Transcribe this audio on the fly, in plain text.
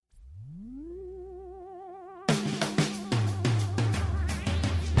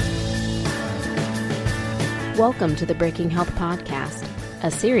Welcome to the Breaking Health Podcast,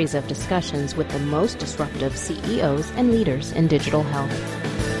 a series of discussions with the most disruptive CEOs and leaders in digital health.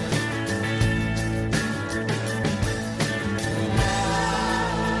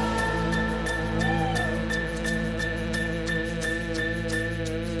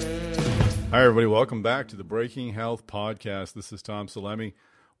 Hi, everybody. Welcome back to the Breaking Health Podcast. This is Tom Salemi.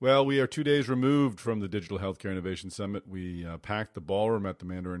 Well, we are 2 days removed from the Digital Healthcare Innovation Summit. We packed the ballroom at the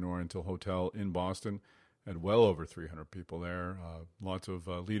Mandarin Oriental Hotel in Boston. Had well over 300 people there. Lots of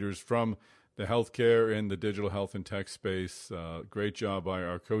leaders from the healthcare and the digital health and tech space. Great job by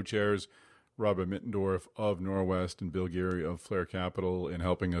our co-chairs, Robert Mittendorf of Norwest and Bill Geary of Flare Capital, in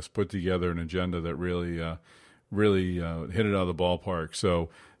helping us put together an agenda that really hit it out of the ballpark. So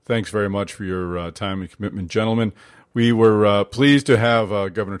thanks very much for your time and commitment, gentlemen. We were pleased to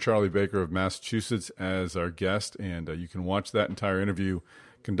have Governor Charlie Baker of Massachusetts as our guest, and you can watch that entire interview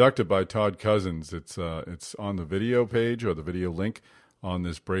conducted by Todd Cousins. It's on the video page or the video link on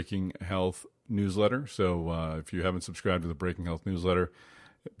this Breaking Health newsletter. So if you haven't subscribed to the Breaking Health newsletter,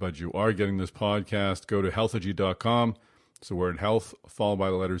 but you are getting this podcast, go to healthegy.com. It's the word health followed by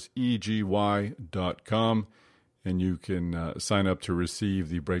the letters EGY.com. And you can sign up to receive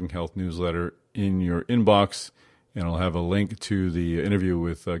the Breaking Health newsletter in your inbox. And I'll have a link to the interview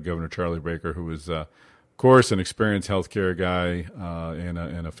with Governor Charlie Baker, who is, of course, an experienced healthcare guy and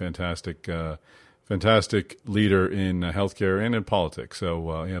a fantastic leader in healthcare and in politics.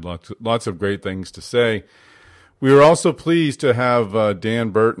 So he had lots of great things to say. We were also pleased to have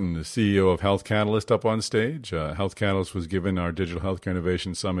Dan Burton, the CEO of Health Catalyst, up on stage. Health Catalyst was given our Digital Healthcare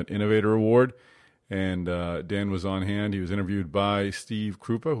Innovation Summit Innovator Award. And Dan was on hand. He was interviewed by Steve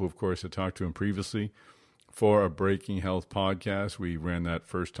Krupa, who, of course, had talked to him previously for a Breaking Health podcast. We ran that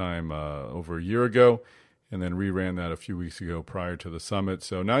first time over a year ago, and then reran that a few weeks ago prior to the summit.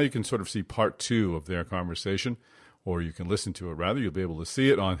 So now you can sort of see part two of their conversation, or you can listen to it, rather. You'll be able to see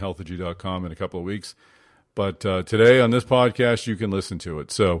it on healthegy.com in a couple of weeks. But today on this podcast, you can listen to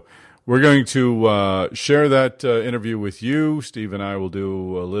it. So we're going to share that interview with you. Steve and I will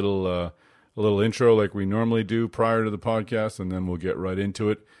do a little intro like we normally do prior to the podcast, and then we'll get right into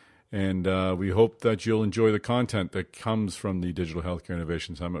it. And we hope that you'll enjoy the content that comes from the Digital Healthcare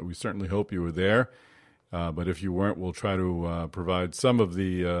Innovation Summit. We certainly hope you were there. But if you weren't, we'll try to provide some of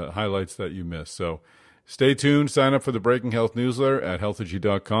the highlights that you missed. So stay tuned. Sign up for the Breaking Health newsletter at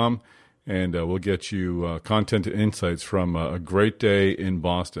healthegy.com, and we'll get you content and insights from a great day in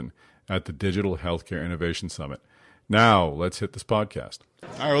Boston at the Digital Healthcare Innovation Summit. Now, let's hit this podcast. All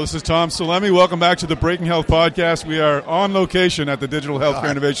right, well, this is Tom Salemi. Welcome back to the Breaking Health Podcast. We are on location at the Digital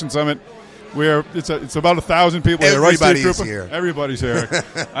Healthcare Innovation Summit. It's about 1,000 people here. Everybody's right, here. Everybody's here.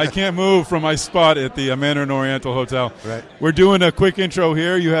 I can't move from my spot at the Mandarin Oriental Hotel. Right. We're doing a quick intro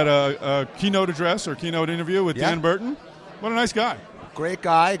here. You had a keynote address or keynote interview with Dan Burton. What a nice guy. Great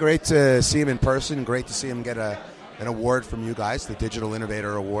guy. Great to see him in person. Great to see him get an award from you guys, the Digital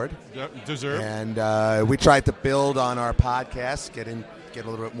Innovator Award. Deserved. And we tried to build on our podcast, get a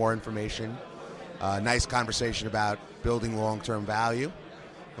little bit more information. Nice conversation about building long-term value.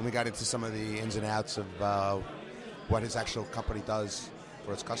 And we got into some of the ins and outs of what his actual company does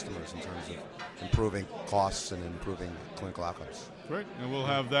for its customers in terms of improving costs and improving clinical outcomes. Great. And we'll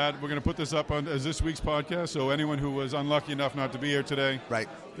have that. We're going to put this up as this week's podcast, so anyone who was unlucky enough not to be here today, right,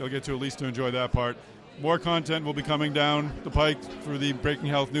 they'll get to at least to enjoy that part. More content will be coming down the pike through the Breaking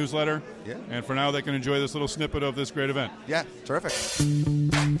Health newsletter. Yeah. And for now, they can enjoy this little snippet of this great event. Yeah, terrific.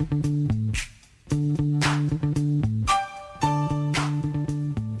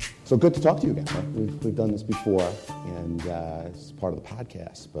 So good to talk to you again. Right? We've done this before, and it's part of the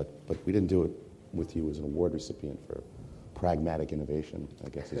podcast, but we didn't do it with you as an award recipient for pragmatic innovation, I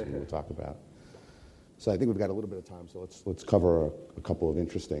guess is what we'll talk about. So I think we've got a little bit of time, so let's cover a couple of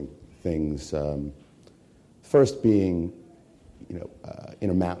interesting things. First being,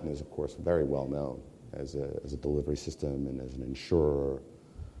 Intermountain is, of course, very well known as a delivery system and as an insurer,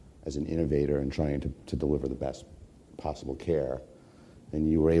 as an innovator in trying to deliver the best possible care. And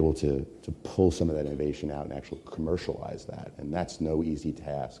you were able to pull some of that innovation out and actually commercialize that, and that's no easy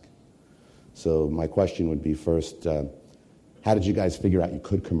task. So my question would be first, how did you guys figure out you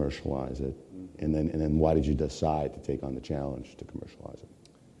could commercialize it, and then why did you decide to take on the challenge to commercialize it?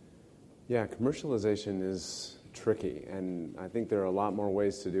 Yeah, commercialization is tricky, and I think there are a lot more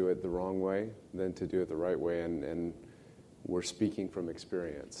ways to do it the wrong way than to do it the right way, and we're speaking from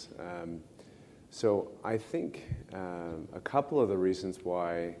experience. So I think a couple of the reasons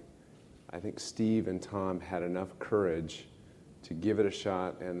why I think Steve and Tom had enough courage to give it a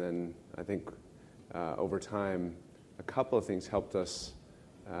shot, and then I think over time a couple of things helped us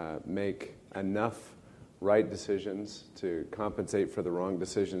make enough right decisions, to compensate for the wrong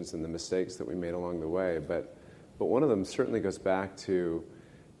decisions and the mistakes that we made along the way. But one of them certainly goes back to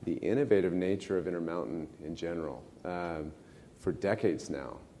the innovative nature of Intermountain in general. For decades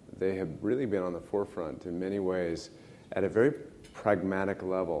now, they have really been on the forefront in many ways at a very pragmatic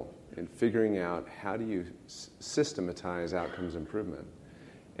level in figuring out how do you systematize outcomes improvement.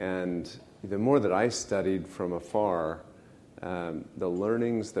 And the more that I studied from afar, the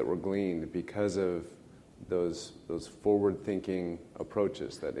learnings that were gleaned because of those forward-thinking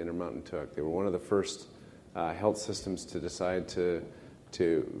approaches that Intermountain took. They were one of the first health systems to decide to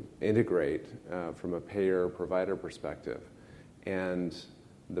integrate from a payer-provider perspective. And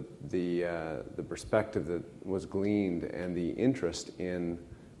the perspective that was gleaned and the interest in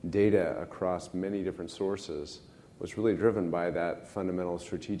data across many different sources was really driven by that fundamental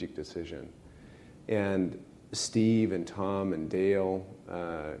strategic decision. And Steve and Tom and Dale,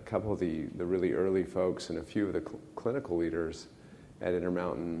 a couple of the really early folks and a few of the clinical leaders at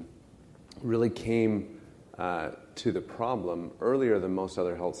Intermountain really came to the problem earlier than most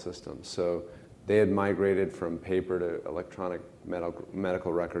other health systems. So they had migrated from paper to electronic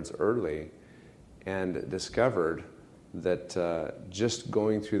medical records early and discovered that just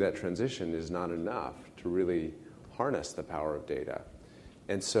going through that transition is not enough to really harness the power of data.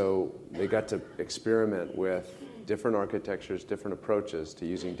 And so they got to experiment with different architectures, different approaches to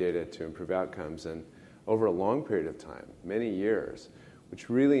using data to improve outcomes. And over a long period of time, many years, which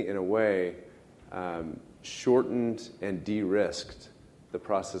really, in a way, shortened and de-risked the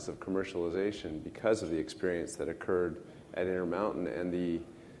process of commercialization because of the experience that occurred at Intermountain and the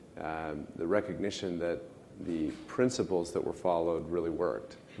recognition that the principles that were followed really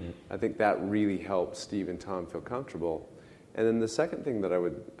worked. I think that really helped Steve and Tom feel comfortable. And then the second thing that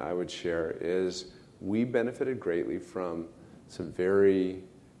I would share is we benefited greatly from some very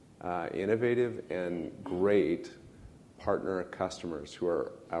innovative and great partner customers who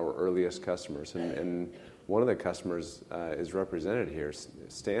are our earliest customers. And one of the customers is represented here.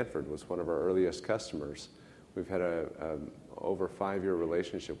 Stanford was one of our earliest customers. We've had a over 5-year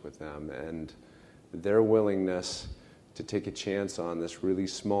relationship with them, and their willingness to take a chance on this really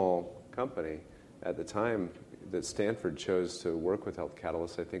small company. At the time that Stanford chose to work with Health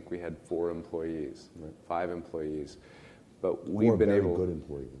Catalyst, I think we had 4 employees, right. 5 employees. But we've been able. 4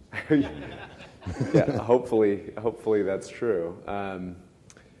 very good employees. Yeah, hopefully that's true.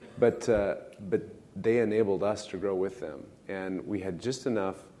 But they enabled us to grow with them, and we had just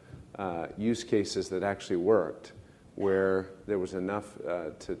enough use cases that actually worked, where there was enough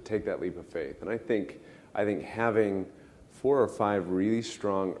to take that leap of faith. And I think having 4 or 5 really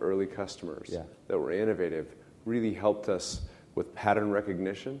strong early customers that were innovative really helped us with pattern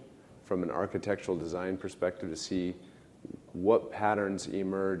recognition from an architectural design perspective to see what patterns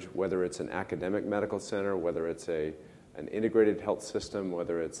emerge, whether it's an academic medical center, whether it's an integrated health system,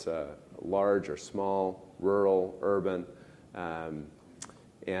 whether it's large or small, rural, urban,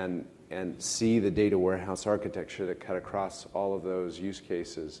 and see the data warehouse architecture that cut across all of those use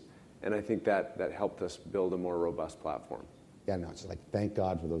cases. And I think that helped us build a more robust platform. Yeah, no, it's like, thank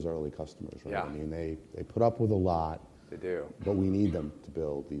God for those early customers, right? Yeah. I mean, they put up with a lot. They do. But we need them to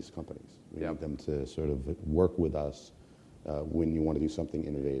build these companies. We need them to sort of work with us when you want to do something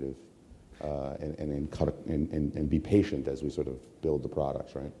innovative and be patient as we sort of build the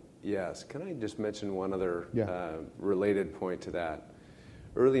products, right? Yes. Can I just mention one other related point to that?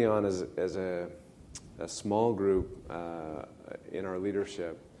 Early on, as a small group in our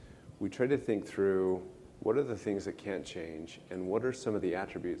leadership, we tried to think through what are the things that can't change and what are some of the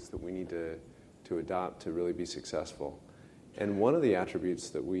attributes that we need to adopt to really be successful. And one of the attributes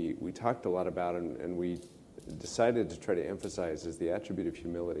that we talked a lot about and we decided to try to emphasize is the attribute of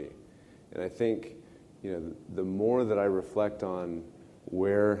humility. And I think, the more that I reflect on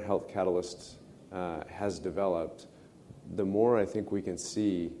where Health Catalyst has developed, the more I think we can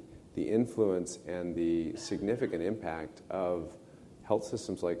see the influence and the significant impact of health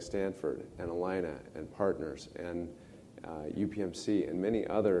systems like Stanford and Allina and Partners and UPMC and many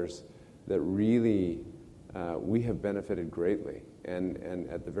others that really we have benefited greatly. And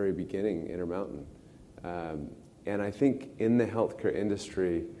at the very beginning, Intermountain. And I think in the healthcare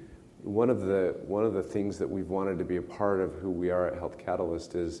industry, one of the things that we've wanted to be a part of who we are at Health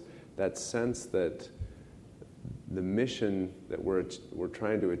Catalyst is that sense that the mission that we're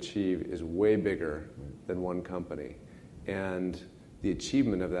trying to achieve is way bigger than one company. And the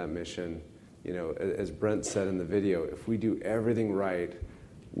achievement of that mission, as Brent said in the video, if we do everything right,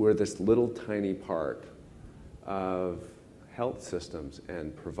 we're this little tiny part of health systems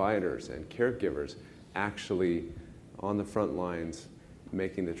and providers and caregivers actually on the front lines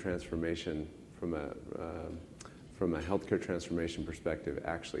making the transformation from a healthcare transformation perspective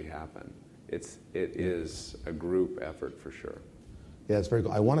actually happen. It is a group effort for sure. Yeah, it's very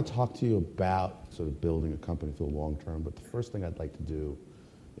cool. I want to talk to you about sort of building a company for the long term, but the first thing I'd like to do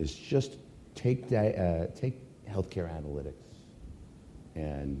is just take healthcare analytics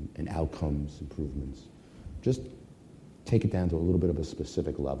and outcomes improvements, just take it down to a little bit of a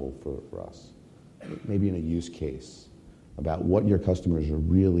specific level for us, maybe in a use case about what your customers are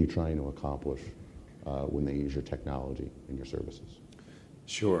really trying to accomplish when they use your technology and your services.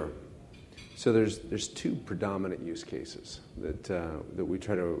 Sure. So there's two predominant use cases that we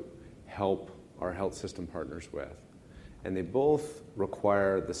try to help our health system partners with, and they both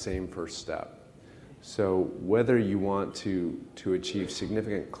require the same first step. So whether you want to achieve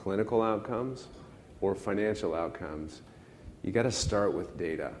significant clinical outcomes or financial outcomes, you got to start with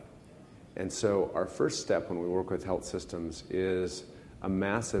data. And so our first step when we work with health systems is a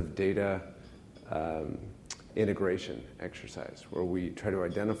massive data integration exercise where we try to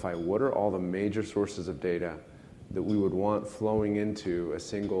identify what are all the major sources of data that we would want flowing into a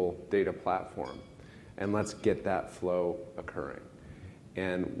single data platform, and let's get that flow occurring.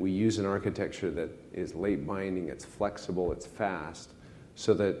 And we use an architecture that is late binding, it's flexible, it's fast,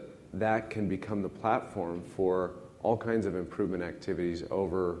 so that can become the platform for all kinds of improvement activities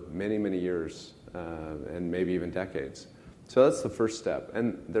over many, many years and maybe even decades. So that's the first step,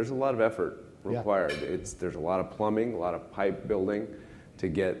 and there's a lot of effort required. Yeah. There's a lot of plumbing, a lot of pipe building to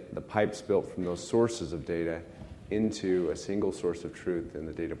get the pipes built from those sources of data into a single source of truth in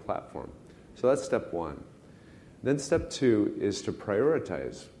the data platform. So that's step one. Then step two is to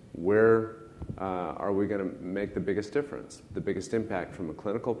prioritize where are we going to make the biggest difference, the biggest impact from a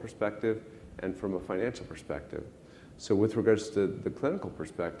clinical perspective and from a financial perspective. So with regards to the clinical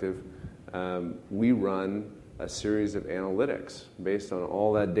perspective, we run a series of analytics based on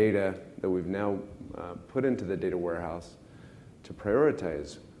all that data that we've now put into the data warehouse to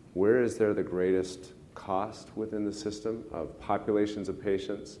prioritize where is there the greatest cost within the system of populations of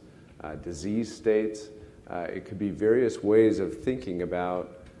patients, disease states. It could be various ways of thinking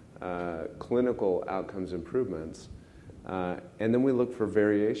about clinical outcomes improvements. And then we look for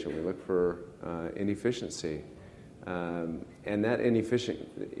variation. We look for inefficiency. And that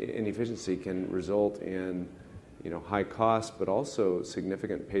inefficiency can result in high cost, but also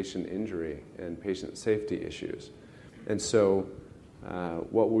significant patient injury and patient safety issues. And so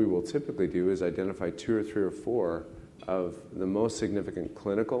what we will typically do is identify 2 or 3 or 4 of the most significant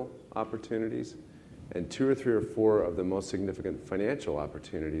clinical opportunities and 2 or 3 or 4 of the most significant financial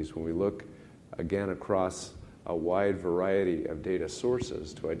opportunities when we look, again, across a wide variety of data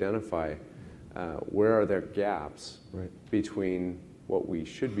sources to identify where are there gaps between what we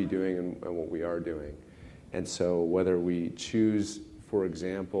should be doing and what we are doing. And so whether we choose, for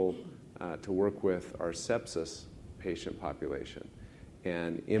example, to work with our sepsis patient population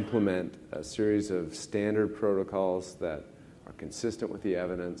and implement a series of standard protocols that are consistent with the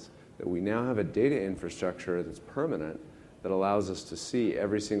evidence, that we now have a data infrastructure that's permanent that allows us to see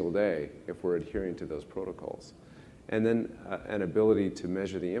every single day if we're adhering to those protocols. And then an ability to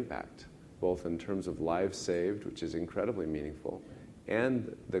measure the impact, both in terms of lives saved, which is incredibly meaningful,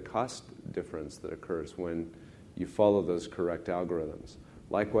 and the cost difference that occurs when you follow those correct algorithms.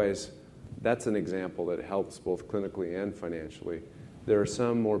 Likewise, that's an example that helps both clinically and financially. There are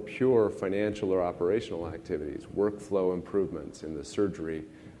some more pure financial or operational activities, workflow improvements in the surgery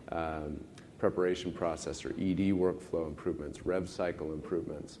preparation process, or ED workflow improvements, rev cycle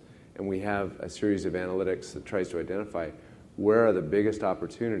improvements. And we have a series of analytics that tries to identify where are the biggest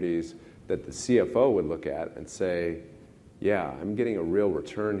opportunities that the CFO would look at and say, yeah, I'm getting a real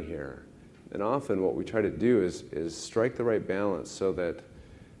return here. And often what we try to do is strike the right balance so that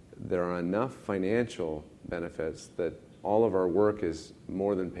there are enough financial benefits that all of our work is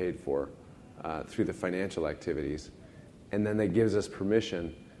more than paid for through the financial activities. And then that gives us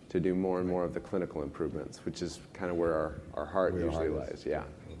permission to do more and more of the clinical improvements, which is kind of where our heart usually lies. Yeah.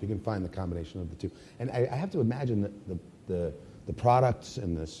 If you can find the combination of the two. And I have to imagine that the products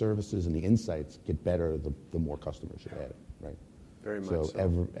and the services and the insights get better the more customers you add, right? Very much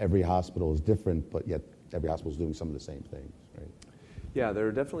so. Every hospital is different, but yet every hospital is doing some of the same things, right? Yeah, there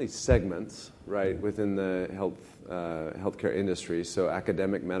are definitely segments, right, within the healthcare industry. So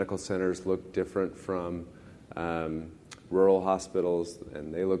academic medical centers look different from rural hospitals,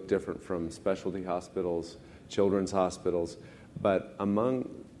 and they look different from specialty hospitals, children's hospitals. But among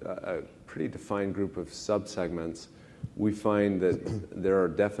a pretty defined group of subsegments, we find that there are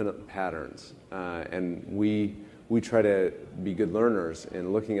definite patterns, and we try to be good learners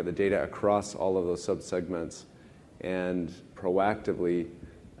in looking at the data across all of those subsegments and proactively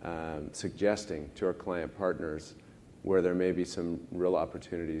suggesting to our client partners where there may be some real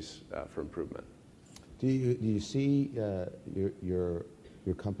opportunities for improvement. Do you see your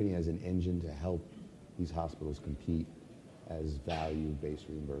company as an engine to help these hospitals compete as value-based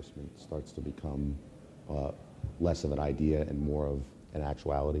reimbursement starts to become less of an idea and more of an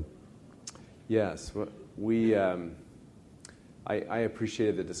actuality? Yes, I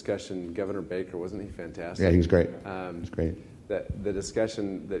appreciated the discussion. Governor Baker, wasn't he fantastic? Yeah, he was great. He was great. The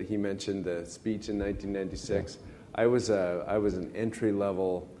discussion that he mentioned, the speech in 1996. Yeah. I was an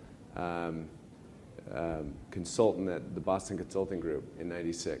entry-level consultant at the Boston Consulting Group in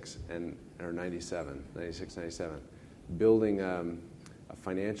 96 or 97, building a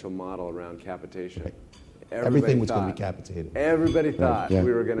financial model around capitation. Right. Everything was going to be capitated. Everybody thought we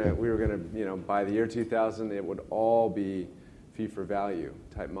were gonna, by the year 2000, it would all be fee-for-value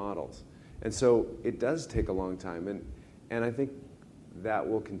type models. And so it does take a long time, and I think that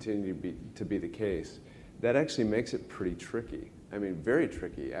will continue to be the case. That actually makes it pretty tricky. I mean, very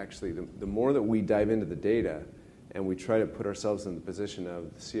tricky, actually. The more that we dive into the data and we try to put ourselves in the position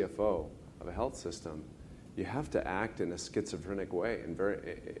of the CFO of a health system, you have to act in a schizophrenic way,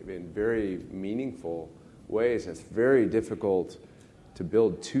 in very meaningful ways. And it's very difficult to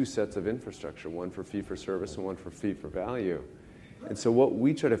build two sets of infrastructure, one for fee-for-service and one for fee-for-value. And so what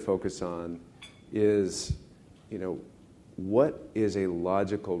we try to focus on is, what is a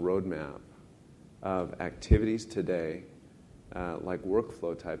logical roadmap of activities today, like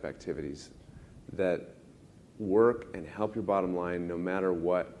workflow type activities, that work and help your bottom line no matter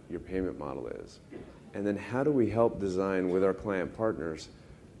what your payment model is. And then how do we help design with our client partners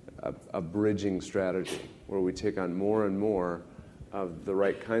a bridging strategy where we take on more and more of the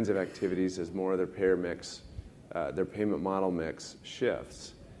right kinds of activities as more of their payer mix, their payment model mix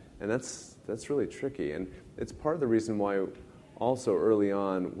shifts. And that's really tricky. And it's part of the reason why also early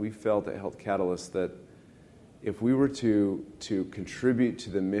on we felt at Health Catalyst that if we were to contribute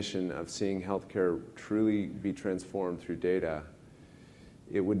to the mission of seeing healthcare truly be transformed through data,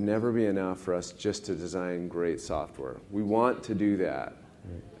 it would never be enough for us just to design great software. We want to do that.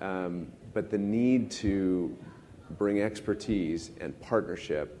 But the need to bring expertise and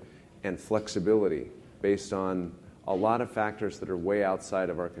partnership and flexibility based on a lot of factors that are way outside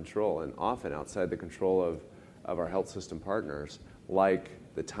of our control and often outside the control of our health system partners, like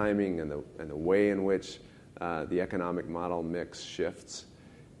the timing and the way in which the economic model mix shifts.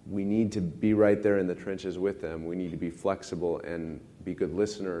 We need to be right there in the trenches with them. We need to be flexible and be good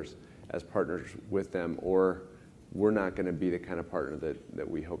listeners as partners with them, or we're not going to be the kind of partner that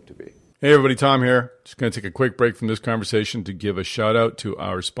we hope to be. Hey everybody, Tom here. Just going to take a quick break from this conversation to give a shout out to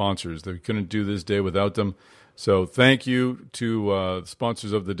our sponsors. They couldn't do this day without them. So thank you to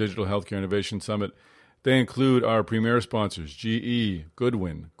sponsors of the Digital Healthcare Innovation Summit. They include our premier sponsors, GE,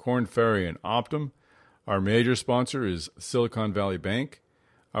 Goodwin, Korn Ferry, and Optum. Our major sponsor is Silicon Valley Bank.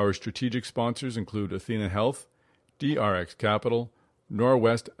 Our strategic sponsors include Athena Health, DRX Capital,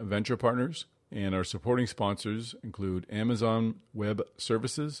 Norwest Venture Partners, and our supporting sponsors include Amazon Web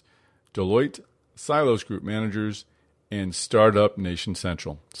Services, Deloitte, Silos Group Managers, and Startup Nation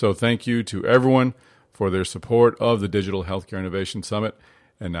Central. So thank you to everyone for their support of the Digital Healthcare Innovation Summit.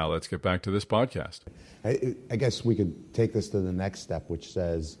 And now let's get back to this podcast. I guess we could take this to the next step, which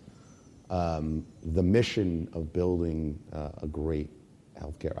says the mission of building a great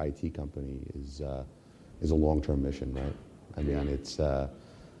healthcare IT company is a long-term mission, right? I mean, it's not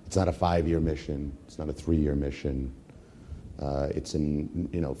a 5-year mission. It's not a 3-year mission. It's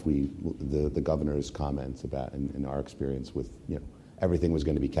if the governor's comments about in our experience with everything was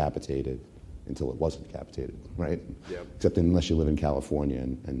going to be capitated until it wasn't capitated, right? Yep. Except unless you live in California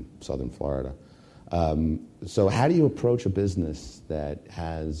and southern Florida. So how do you approach a business that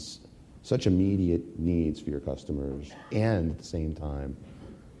has such immediate needs for your customers and at the same time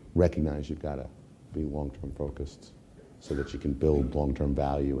recognize you've got to be long-term focused so that you can build long-term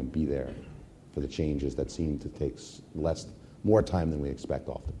value and be there for the changes that seem to take more time than we expect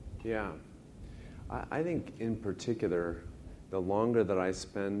often? Yeah. I think in particular, the longer that I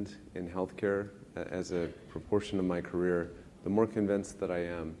spend in healthcare as a proportion of my career, the more convinced that I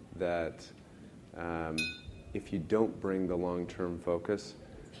am that if you don't bring the long-term focus,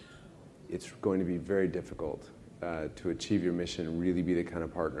 it's going to be very difficult to achieve your mission and really be the kind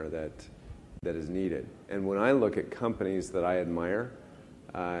of partner that is needed. And when I look at companies that I admire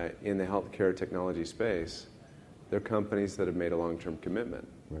in the healthcare technology space, they're companies that have made a long-term commitment,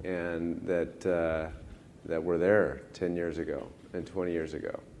 right, and that were there 10 years ago and 20 years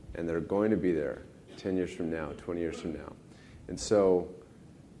ago, and they're going to be there 10 years from now, 20 years from now. And so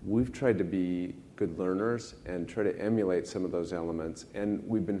we've tried to be good learners and try to emulate some of those elements. And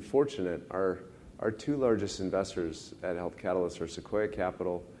we've been fortunate. Our two largest investors at Health Catalyst are Sequoia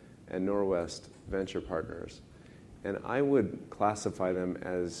Capital and Norwest Venture Partners. And I would classify them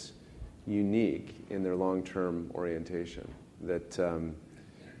as unique in their long-term orientation. That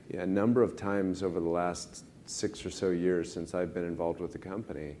a number of times over the last 6 or so years since I've been involved with the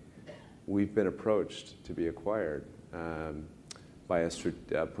company, we've been approached to be acquired by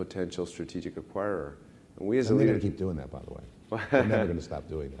a potential strategic acquirer. And we as a leader, leader keep doing that, by the way. They're never going to stop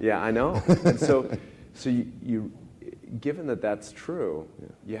doing that. Yeah, I know. And so you given that that's true,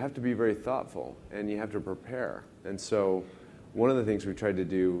 you have to be very thoughtful and you have to prepare. And so one of the things we tried to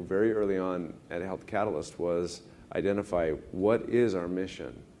do very early on at Health Catalyst was identify what is our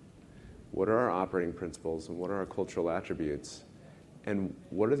mission, what are our operating principles, and what are our cultural attributes, and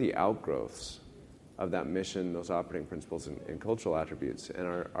what are the outgrowths of that mission, those operating principles and cultural attributes. And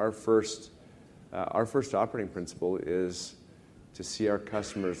our first operating principle is to see our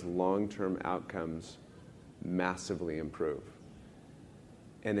customers' long-term outcomes massively improve.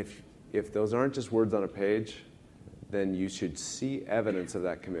 And if those aren't just words on a page, then you should see evidence of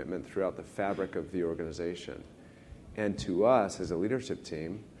that commitment throughout the fabric of the organization. And to us as a leadership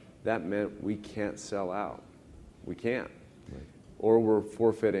team, that meant we can't sell out. We can't. Right. Or we're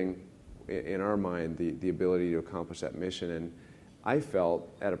forfeiting, in our mind, the ability to accomplish that mission. And I felt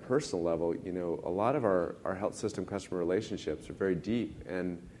at a personal level, a lot of our health system customer relationships are very deep.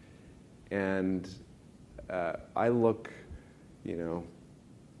 And I look,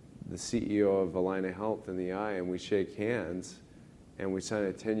 the CEO of Allina Health in the eye, and we shake hands, and we sign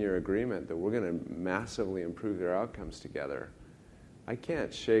a 10-year agreement that we're going to massively improve their outcomes together. I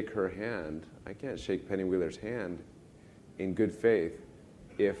can't shake her hand. I can't shake Penny Wheeler's hand in good faith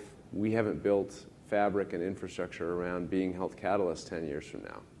if we haven't built fabric and infrastructure around being Health Catalyst 10 years from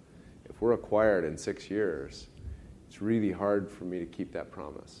now. If we're acquired in 6 years, it's really hard for me to keep that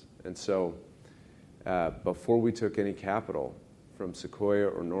promise. And so before we took any capital from Sequoia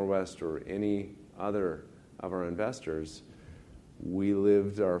or Norwest or any other of our investors, we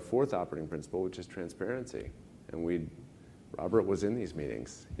lived our fourth operating principle, which is transparency. And Robert was in these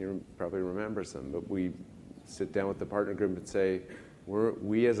meetings. He probably remembers them. But we sit down with the partner group and say,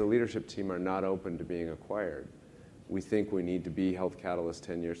 we as a leadership team are not open to being acquired. We think we need to be Health Catalyst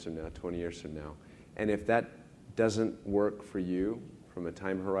 10 years from now, 20 years from now. And if that doesn't work for you from a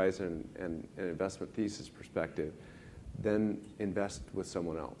time horizon and an investment thesis perspective, then invest with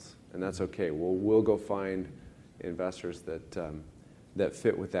someone else. And that's okay. We'll go find investors that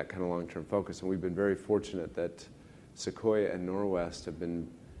fit with that kind of long-term focus. And we've been very fortunate that Sequoia and Norwest have been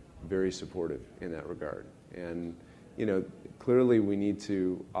very supportive in that regard. And clearly we need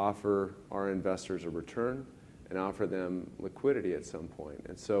to offer our investors a return and offer them liquidity at some point.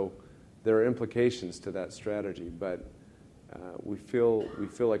 And so there are implications to that strategy, but we feel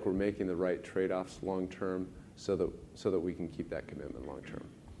like we're making the right trade-offs long term so that we can keep that commitment long term.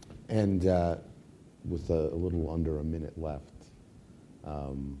 And with a little under a minute left,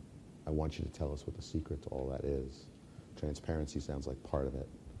 I want you to tell us what the secret to all that is. Transparency sounds like part of it.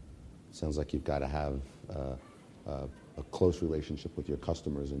 It sounds like you've got to have a close relationship with your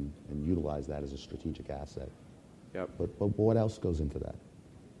customers and utilize that as a strategic asset. Yep. But what else goes into that?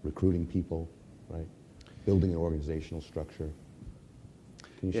 Recruiting people, right? Building an organizational structure.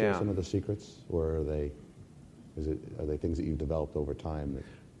 Can you share some of the secrets, or are they things that you've developed over time?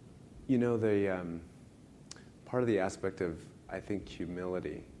 Part of the aspect of, I think,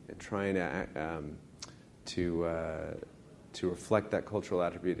 humility and trying to reflect that cultural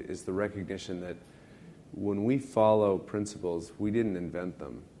attribute is the recognition that when we follow principles, we didn't invent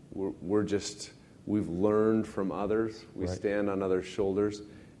them. We've learned from others. We stand on others' shoulders,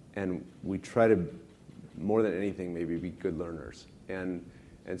 and we try to, more than anything, maybe be good learners. And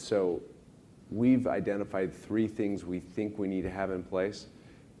so we've identified 3 things we think we need to have in place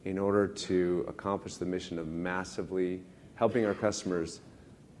in order to accomplish the mission of massively helping our customers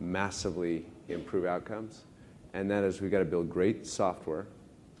massively improve outcomes. And that is, we got to build great software,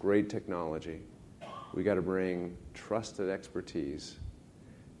 great technology. We got to bring trusted expertise,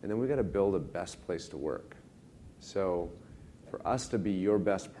 and then we got to build a best place to work. So for us to be your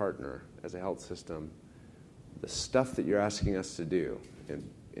best partner as a health system, the stuff that you're asking us to do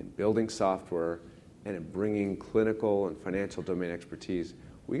in building software and in bringing clinical and financial domain expertise,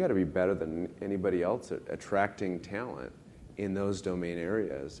 we got to be better than anybody else at attracting talent in those domain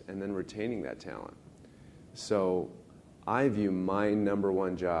areas and then retaining that talent. So I view my number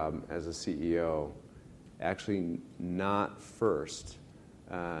one job as a CEO actually not first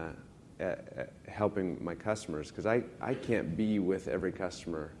helping my customers, because I can't be with every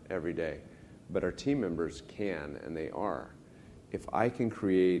customer every day, but our team members can, and they are. If I can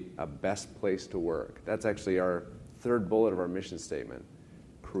create a best place to work, that's actually our third bullet of our mission statement,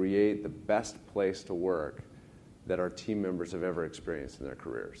 create the best place to work that our team members have ever experienced in their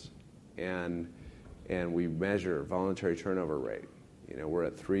careers. And we measure voluntary turnover rate. We're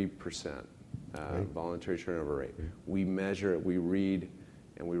at 3% voluntary turnover rate. We measure it, we read,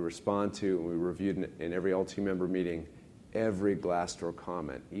 and we respond to, and we reviewed in every all team member meeting every Glassdoor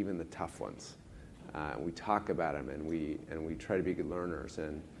comment, even the tough ones. We talk about them, and we try to be good learners,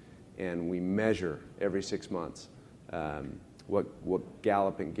 and we measure every 6 months what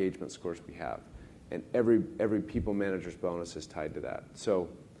Gallup engagement scores we have, and every people manager's bonus is tied to that. So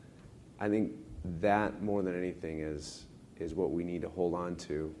I think that more than anything is what we need to hold on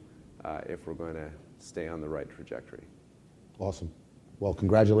to if we're going to stay on the right trajectory. Awesome. Well,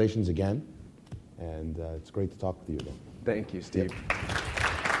 congratulations again, and it's great to talk with you again. Thank you, Steve. Yep.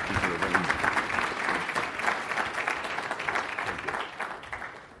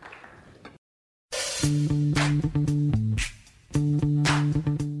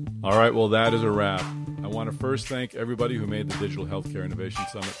 All right, well, that is a wrap. I want to first thank everybody who made the Digital Healthcare Innovation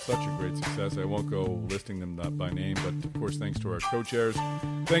Summit such a great success. I won't go listing them by name, but of course, thanks to our co-chairs,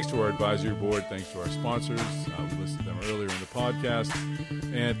 thanks to our advisory board, thanks to our sponsors. We listed them earlier in the podcast,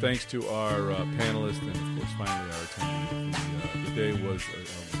 and thanks to our panelists, and of course, finally, our attendees. The day was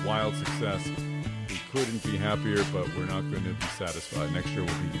a wild success. We couldn't be happier, but we're not going to be satisfied. Next year will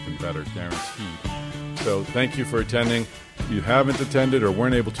be even better, guaranteed. So thank you for attending. If you haven't attended or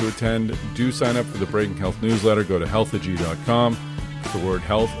weren't able to attend, do sign up for the Breaking Health newsletter. Go to healthag.com. The word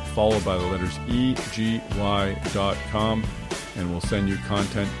health followed by the letters EGY.com, and we'll send you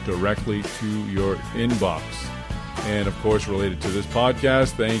content directly to your inbox. And of course, related to this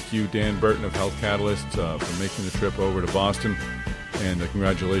podcast, thank you, Dan Burton of Health Catalyst, for making the trip over to Boston. And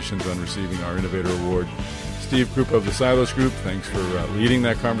congratulations on receiving our Innovator Award. Steve Krupa of the Silos Group, thanks for leading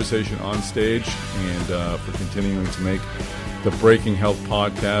that conversation on stage and for continuing to make the Breaking Health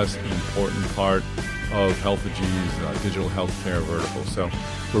podcast an important part of HealthAG's digital healthcare vertical. So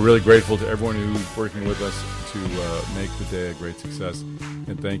we're really grateful to everyone who's working with us to make the day a great success.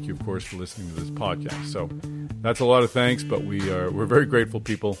 And thank you, of course, for listening to this podcast. So that's a lot of thanks, but we're very grateful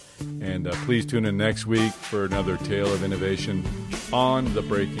people. And please tune in next week for another tale of innovation on the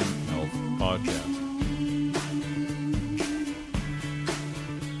Breaking Health podcast.